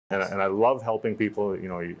and I love helping people. You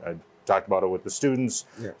know, I talked about it with the students,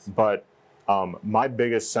 Yes. but my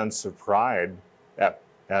biggest sense of pride at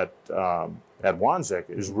Wanzik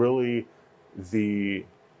is really the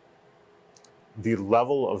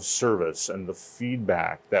level of service and the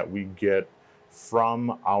feedback that we get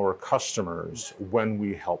from our customers when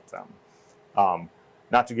we help them.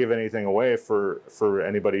 Not to give anything away for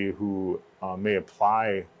anybody who may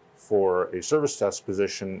apply for a service desk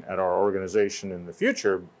position at our organization in the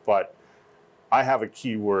future, but I have a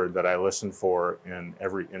key word that I listen for in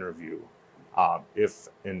every interview. If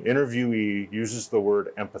an interviewee uses the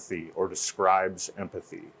word empathy or describes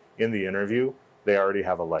empathy in the interview, they already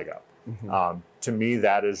have a leg up. Mm-hmm. To me,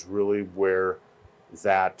 that is really where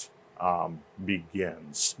that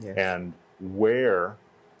begins, Yes. and where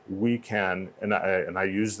we can, and I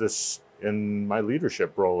use this in my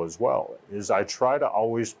leadership role as well, is I try to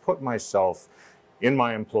always put myself in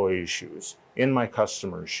my employees' shoes, in my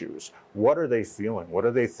customers' shoes. What are they feeling? What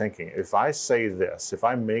are they thinking? If I say this, if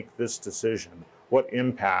I make this decision, what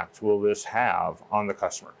impact will this have on the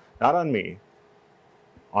customer? Not on me,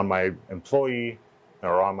 on my employee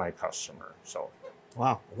or on my customer. So.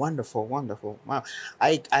 Wow, wonderful, wonderful. Wow.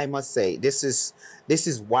 I must say, this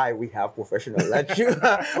is why we have professionals like you.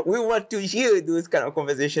 We want to hear those kind of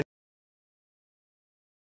conversations.